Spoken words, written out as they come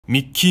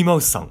ミッキーマ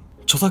ウスさん、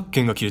著作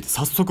権が切れて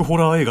早速ホ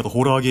ラー映画と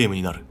ホラーゲーム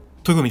になる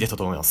というのを見てきた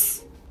と思いま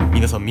す。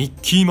皆さんミッ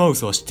キーマウ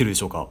スは知ってるで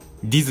しょうか？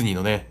ディズニー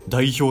のね、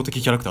代表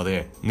的キャラクター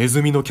でネ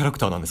ズミのキャラク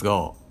ターなんですが、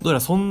どうやら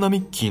そんな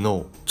ミッキー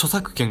の著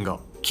作権が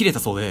切れた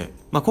そうで、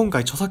今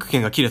回著作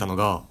権が切れたの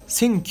が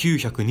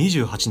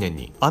1928年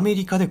にアメ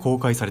リカで公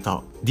開され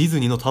たディズ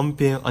ニーの短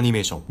編アニ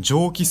メーション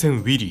蒸気船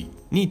ウィリ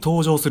ーに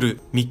登場す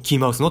るミッキー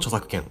マウスの著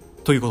作権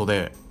ということ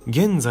で、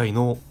現在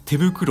の手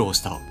袋を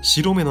した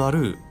白目のあ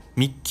る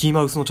ミッキー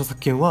マウスの著作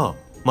権は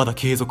まだ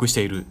継続し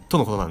ていると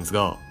のことなんです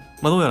が、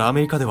どうやらア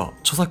メリカでは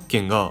著作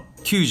権が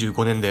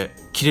95年で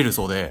切れる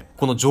そうで、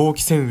この蒸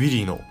気船ウィ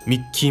リーのミ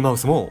ッキーマウ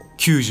スも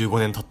95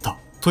年経った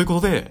というこ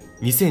とで、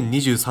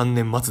2023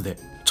年末で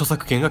著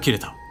作権が切れ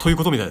たという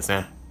ことみたいです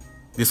ね。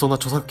で、そんな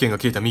著作権が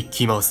切れたミッ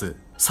キーマウス、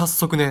早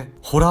速ね、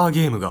ホラー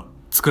ゲームが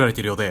作られ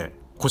ているようで、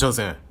こちらで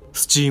すね、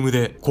スチーム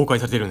で公開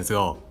されているんです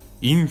が、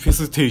インフェ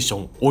ステーショ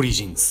ンオリ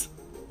ジンズ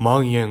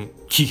蔓延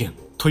起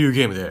源という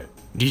ゲームで、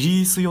リ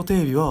リース予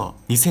定日は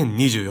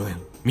2024年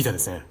みたいで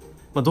すね。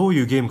どう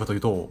いうゲームかという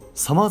と、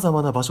様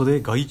々な場所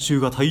で害虫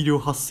が大量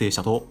発生し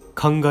たと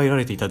考えら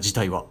れていた事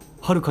態は、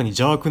はるかに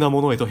邪悪な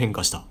ものへと変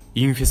化した。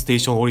インフェステー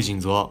ションオリジン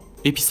ズは、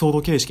エピソー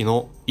ド形式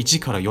の1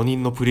から4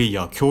人のプレイ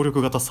ヤー協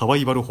力型サバ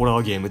イバルホラ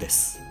ーゲームで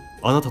す。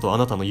あなたとあ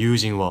なたの友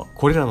人は、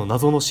これらの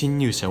謎の侵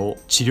入者を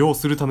治療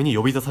するために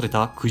呼び出され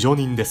た駆除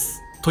人です。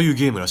という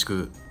ゲームらし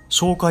く、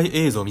紹介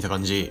映像を見た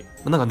感じ、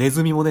ネ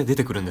ズミもね、出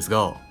てくるんです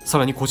が、さ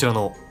らにこちら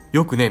の、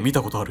よくね、見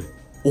たことある、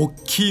おっ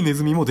きいネ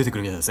ズミも出てく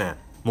るみたいですね。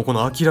もうこ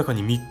の明らか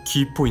にミッ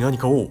キーっぽい何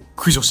かを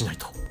駆除しない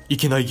とい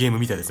けないゲーム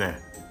みたいですね。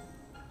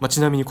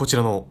ちなみにこち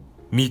らの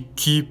ミッ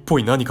キーっぽ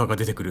い何かが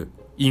出てくる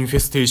インフェ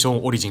ステーショ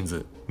ンオリジン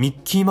ズ、ミッ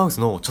キーマウス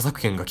の著作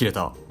権が切れ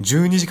た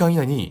12時間以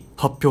内に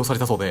発表され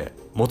たそうで、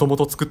もとも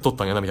と作っとっ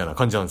たんやなみたいな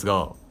感じなんです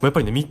が、やっぱ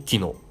りね、ミッキー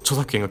の著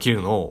作権が切れ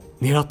るのを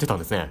狙ってたん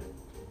ですね。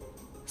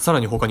さら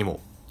に他に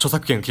も著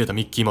作権が切れた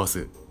ミッキーマウ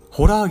ス、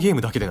ホラーゲー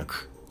ムだけでな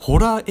くホ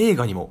ラー映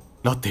画にも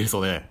なっているそ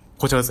うで、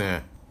こちらです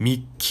ね、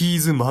ミッキー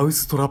ズマウ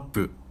ストラッ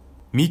プ、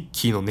ミッ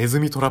キーのネズ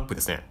ミトラップで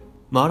すね。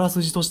あら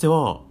すじとして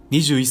は、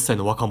21歳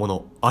の若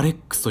者、アレッ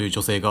クスという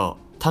女性が、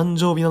誕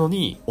生日なの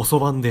に遅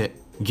番で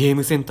ゲー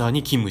ムセンター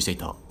に勤務してい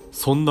た。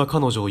そんな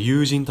彼女を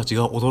友人たち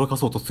が驚か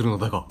そうとするの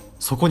だが、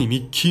そこに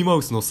ミッキーマ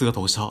ウスの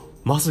姿をした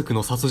マスク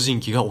の殺人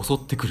鬼が襲っ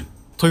てくる。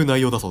という内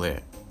容だそう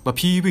で、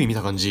PV 見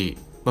た感じ、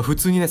普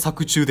通にね、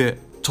作中で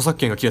著作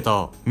権が切れ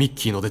たミッ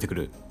キーの出てく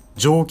る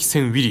蒸気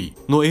船ウィリ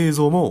ーの映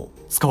像も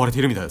使われて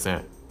いるみたいです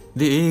ね。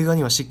で、映画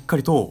にはしっか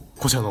りと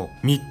こちらの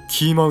ミッ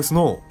キーマウス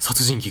の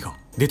殺人鬼が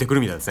出てく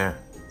るみたいですね。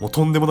もう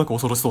とんでもなく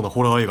恐ろしそうな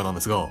ホラー映画なん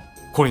ですが、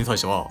これに対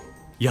しては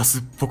安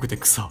っぽくて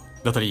草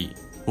だったり、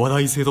話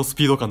題性とス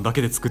ピード感だ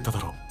けで作っただ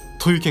ろう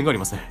という意見があり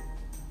ますね。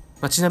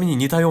ちなみに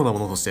似たようなも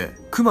のとして、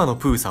熊野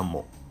プーさん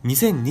も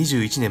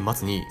2021年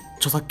末に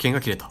著作権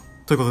が切れた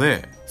ということ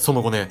で、そ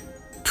の後ね、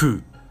プ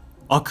ー、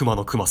悪魔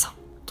の熊さん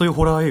という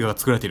ホラー映画が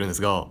作られているんで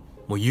すが、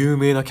もう有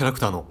名なキャラク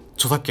ターの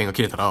著作権が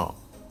切れたら、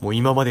もう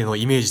今までの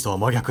イメージとは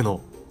真逆の、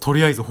と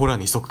りあえずホラー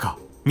にしとくか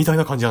みたい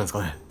な感じなんです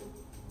かね。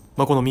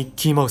このミッ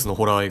キーマウスの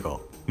ホラー映画、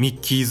ミッ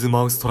キーズ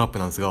マウストラップ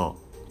なんですが、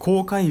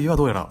公開日は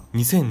どうやら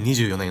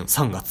2024年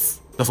3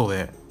月だそう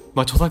で、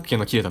著作権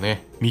が切れた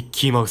ね、ミッ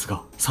キーマウス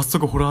が早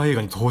速ホラー映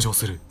画に登場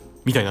する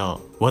みたいな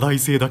話題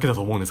性だけだ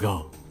と思うんです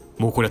が、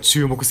もうこれは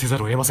注目せざ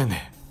るを得ません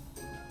ね。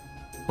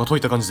とい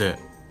った感じで、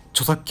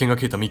著作権が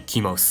切れたミッ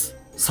キーマウス、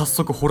早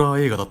速ホラー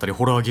映画だったり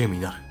ホラーゲーム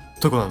になる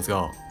ということなんです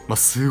が、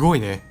すごい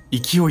ね、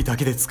勢いだ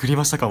けで作り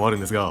ました感はあるん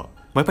ですが、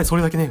やっぱりそ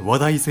れだけね、話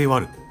題性はあ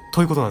る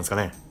ということなんですか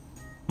ね。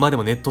で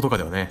もネットとか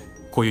ではね、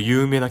こういう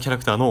有名なキャラ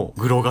クターの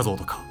グロ画像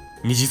とか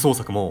二次創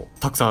作も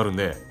たくさんあるん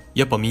で、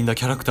やっぱみんな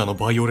キャラクターの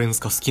バイオレンス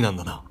化好きなん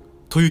だな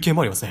という意見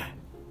もありますね。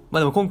で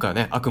も今回は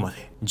ね、あくま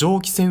で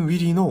蒸気船ウィ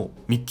リーの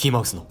ミッキー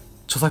マウスの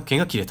著作権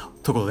が切れた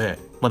ということで、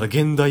まだ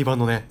現代版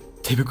のね、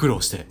手袋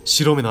をして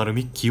白目のある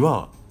ミッキー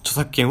は著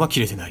作権は切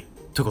れてない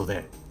ということ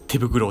で、手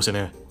袋をして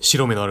ね、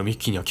白目のあるミッ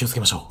キーには気をつ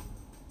けましょう。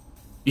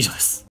以上です。